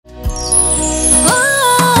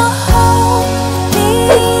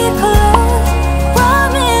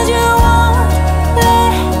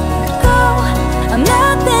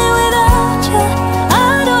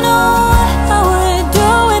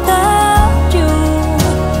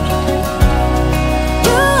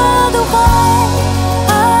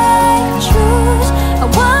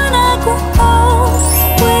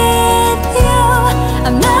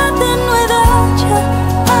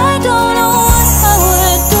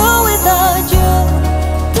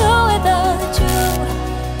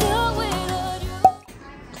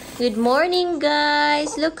Good morning,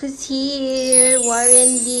 guys. Look who's here.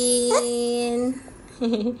 Warren Dean.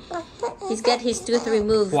 He's got his tooth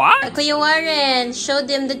removed. What? Kuya Warren, show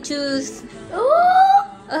them the tooth.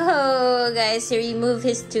 Oh, guys, he removed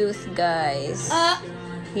his tooth, guys.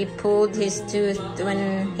 He pulled his tooth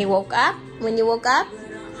when he woke up. When you woke up?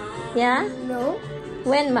 Yeah? No.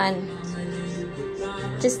 When, man?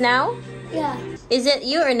 Just now? Yeah. Is it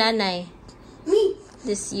you or Nanay? Me.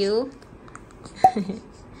 This you?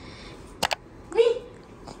 Me.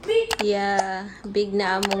 Yeah, big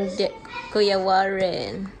na among Kuya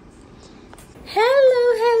Warren.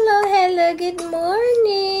 Hello. Good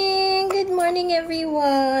morning. Good morning,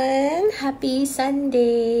 everyone. Happy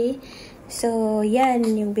Sunday. So,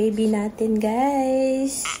 yan, yung baby natin,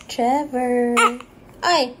 guys. Trevor.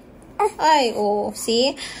 Ay, oh,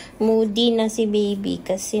 see? Moody na si baby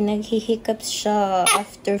kasi naghihiccups siya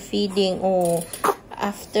after feeding,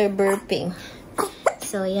 after burping.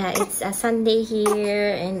 So, yeah, it's a Sunday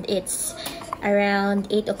here and it's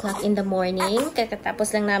around 8 o'clock in the morning.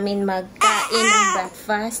 Kakatapos lang namin magkain ng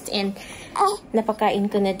breakfast and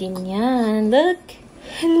napakain ko na din yan. Look!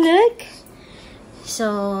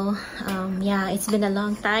 So, yeah, it's been a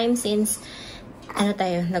long time since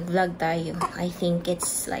nag-vlog tayo. I think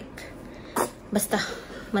it's like, basta,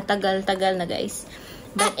 matagal-tagal na, guys.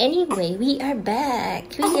 But anyway, we are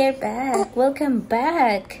back. Welcome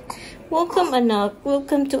back. Welcome, anak.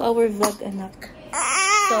 Welcome to our vlog, anak.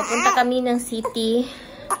 So, punta kami ng city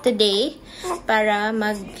today para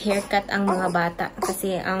mag-haircut ang mga bata.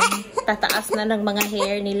 Kasi ang tataas na ng mga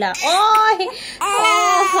hair nila.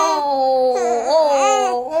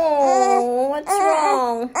 What's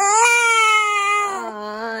wrong?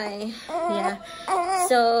 Yeah.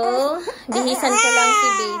 So, bihisan ko lang si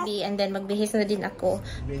baby and then magbihis na din ako.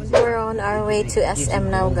 We're on our way to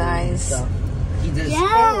SM now, guys. Yeah.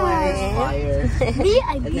 Me,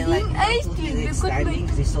 I then, like, standing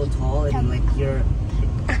because he's so tall and like you're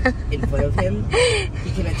in front of him, he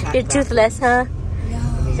can attack. You're toothless, huh? No.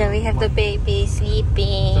 So we have the baby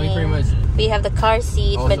sleeping. So pretty much, we have the car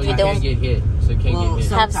seat, but we don't get hit. So can't get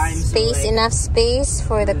hit. have space, enough space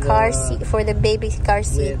for the car seat, for the baby's car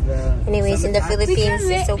seat. Anyways, in the Philippines,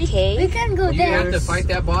 it's okay. We can go You there. have to fight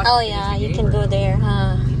that boss. Oh yeah, you can go there,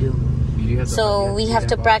 huh? You do. So we have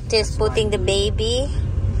to practice putting the baby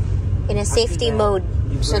in a safety mode.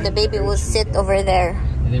 So the baby will sit over there.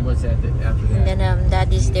 And then what's after that? And then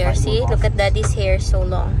daddy's there. See, look at daddy's hair so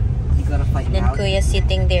long. You gotta fight Then now. Kuya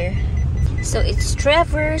sitting there. So it's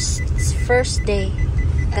Trevor's first day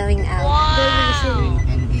going out.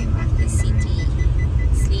 Endgame after The city.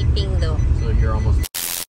 Sleeping though. So you're almost.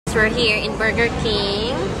 We're here in Burger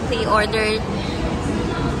King. We ordered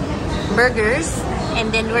burgers. And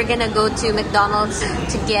then we're gonna go to McDonald's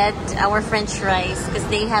to get our French fries because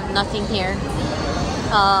they have nothing here.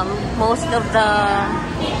 Most of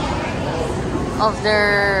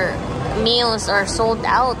their meals are sold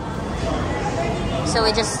out. So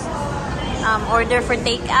we just order for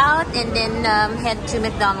takeout and then head to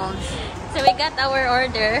McDonald's. So we got our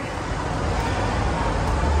order.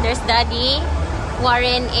 There's Daddy,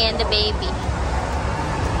 Warren, and the baby.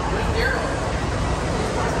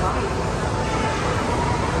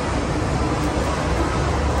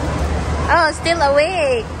 Oh, still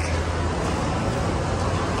awake.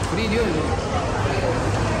 What are you doing?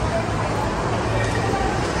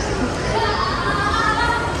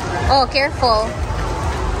 Oh, careful.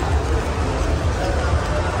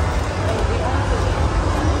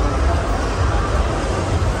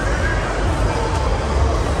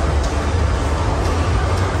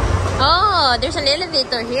 Oh, there's an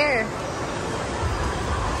elevator here.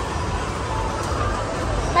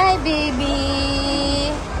 Hi,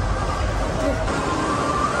 baby.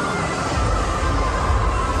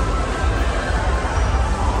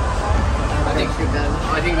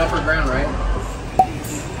 I think upper ground, right?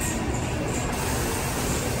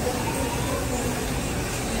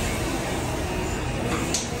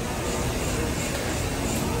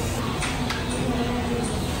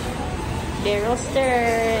 Derrell's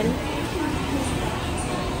turn.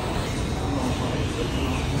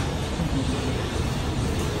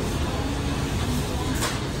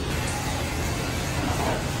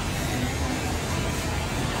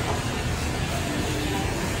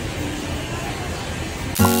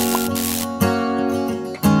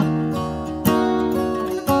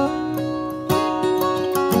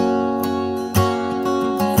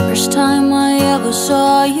 First time I ever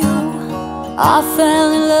saw you, I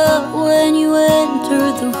fell in love when you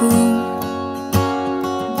entered the room.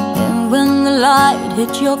 And when the light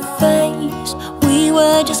hit your face, we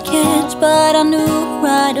were just kids, but I knew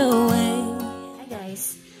right away. Hi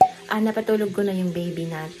guys, napatulog ko na yung baby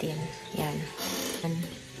natin. Yan.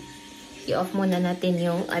 I-off muna natin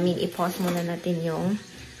yung, i-pause muna natin yung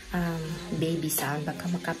baby sound. Baka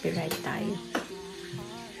makapiright tayo.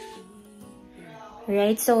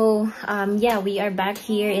 Right, so, yeah, we are back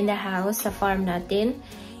here in the house, sa farm natin.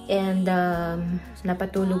 And,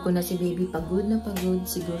 napatulog ko na si baby. Pagod na pagod.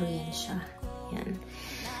 Siguro yan siya. Yan.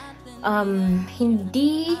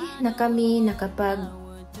 Hindi na kami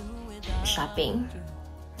nakapag-shopping.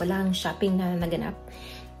 Walang shopping na naganap.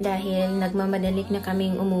 Dahil nagmamadalik na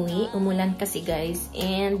kaming umuwi. Umulan kasi guys.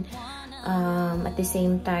 And, at the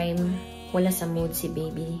same time, wala sa mood si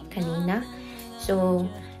baby kanina. So,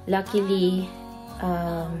 luckily,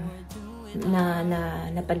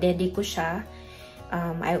 napadedi ko siya.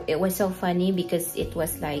 It was so funny because it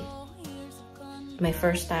was like my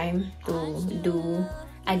first time to do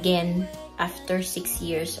again after 6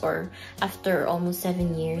 years or after almost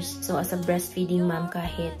 7 years. So, as a breastfeeding mom,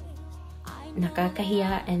 kahit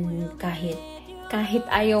nakakahiya and kahit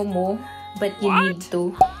ayaw mo, but you need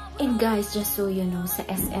to. And guys, just so you know, sa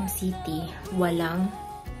SM City, walang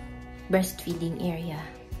breastfeeding area.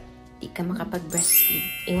 Di ka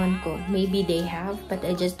makapag-breastfeed. Ewan ko, maybe they have, but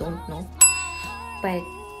I just don't know. But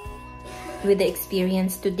with the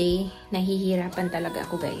experience today, nahihirapan talaga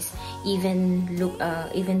ako guys. Even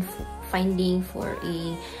finding for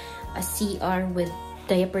a CR with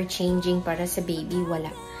diaper changing para sa baby,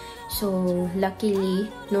 wala. So, luckily,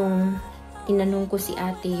 nung tinanong ko si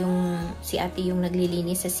ate yung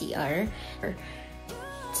naglilinis sa CR,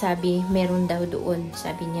 sabi, meron daw doon.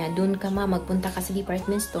 Sabi niya, doon ka magpunta ka sa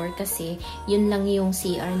department store kasi yun lang yung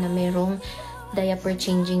CR na merong diaper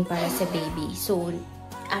changing para sa baby. So,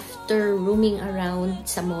 after roaming around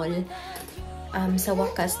sa mall, sa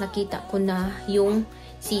wakas, nakita ko na yung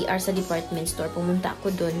CR sa department store. Pumunta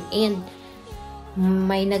ako doon and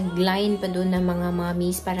may nag-line pa doon ng mga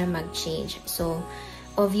mommies para mag-change. So,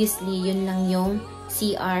 obviously, yun lang yung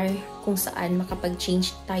CR kung saan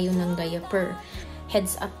makapag-change tayo ng diaper.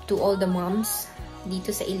 Heads up to all the moms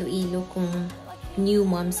dito sa Iloilo kung new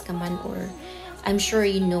moms ka man, or I'm sure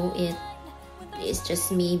you know it. It's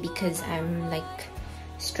just me because I'm like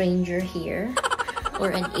stranger here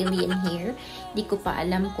or an alien here. Di ko pa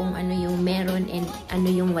alam kung ano yung meron and ano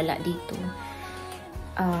yung wala dito.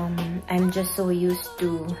 I'm just so used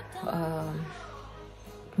to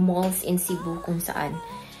malls in Cebu kung saan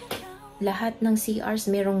lahat ng CRs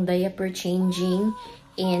merong diaper changing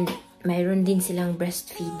and mayroon din silang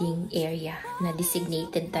breastfeeding area na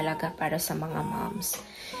designated talaga para sa mga moms.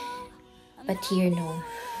 But here, no.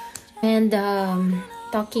 And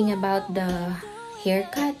talking about the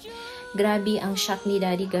haircut, grabe ang shock ni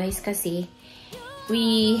daddy guys kasi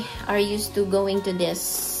we are used to going to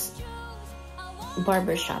this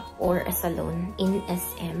barbershop or a salon in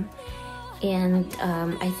SM, and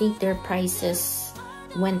I think their prices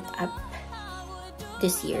went up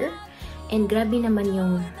this year, and grabe naman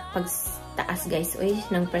yung pagtaas guys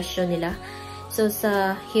ng presyo nila. So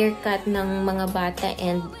sa haircut ng mga bata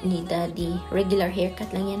and ni daddy, regular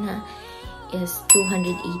haircut lang yan is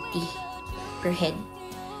 280 per head.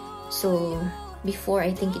 So before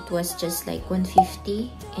I think it was just like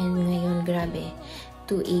 150, and ngayon grabe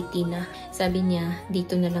 280 na. Sabi niya,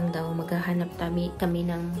 dito na lang daw maghahanap kami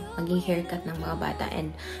ng maging haircut ng mga bata,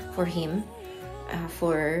 and for him,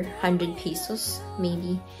 for 100 pesos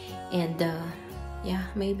maybe. And yeah,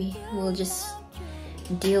 maybe we'll just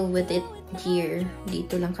deal with it here.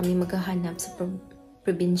 Dito lang kami maghahanap sa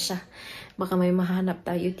probinsya. Baka may mahanap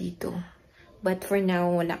tayo dito. But for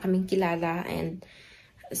now, wala kaming kilala, and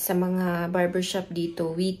sa mga barbershop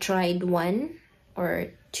dito, we tried 1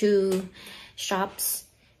 or 2 shops.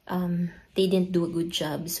 They didn't do a good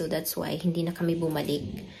job, so that's why hindi na kami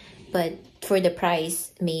bumalik. But for the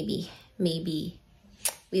price, maybe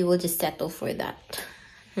we will just settle for that.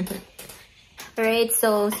 Alright,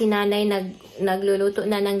 so si nanay nagluluto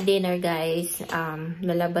na ng dinner guys.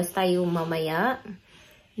 Lalabas tayo mamaya.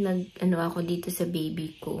 Ano ako dito sa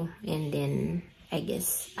baby ko, and then I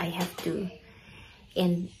guess I have to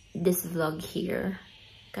end this vlog here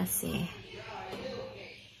kasi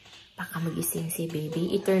baka magising si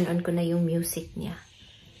baby. I-turn on ko na yung music niya.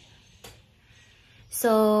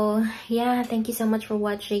 So, yeah, thank you so much for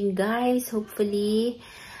watching guys. Hopefully,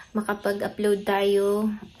 makapag-upload tayo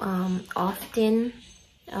often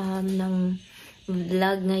ng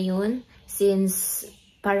vlog ngayon, since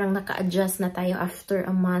parang naka-adjust na tayo after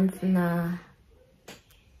a month na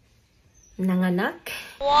nanganak.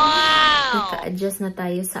 Wow! Naka-adjust na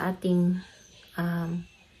tayo sa ating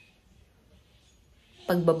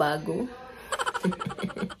pagbabago.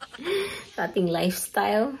 Sa ating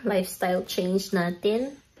lifestyle change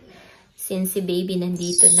natin. since si baby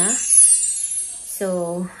nandito na.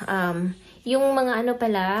 So, yung mga ano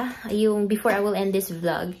pala, yung before I will end this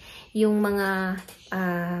vlog, yung mga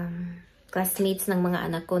classmates ng mga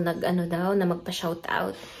anak ko nag-ano daw, na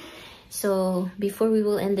magpa-shoutout. So, before we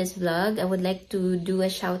will end this vlog, I would like to do a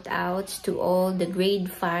shout-out to all the grade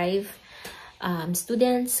 5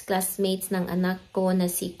 students, classmates ng anak ko na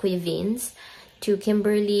si Kuya Vince, to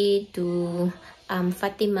Kimberly, to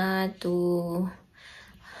Fatima, to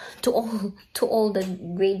all the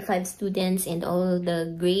grade 5 students and all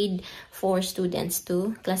the grade 4 students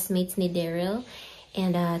too, classmates ni Derrell,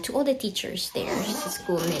 and to all the teachers there sa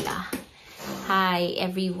school nila. Hi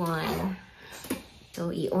everyone. So,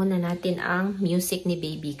 i-on na natin ang music ni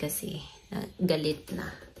baby kasi galit na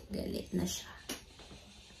siya.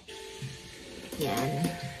 Yan.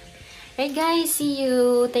 Right guys, see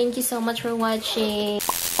you. Thank you so much for watching.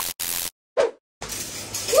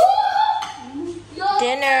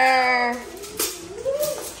 Dinner.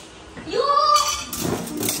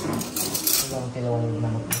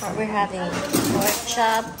 What we're having, pork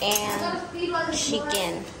chop and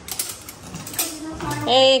chicken.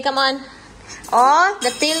 Hey, come on. Oh, the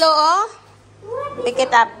pillow, oh. Pick it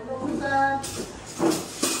up.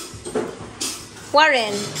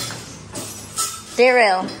 Warren.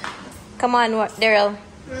 Derrell. Come on, Derrell.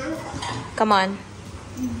 Come on.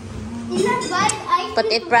 Put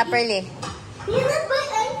it properly.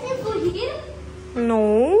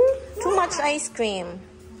 No. Too much ice cream.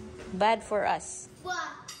 Bad for us.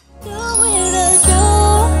 Doing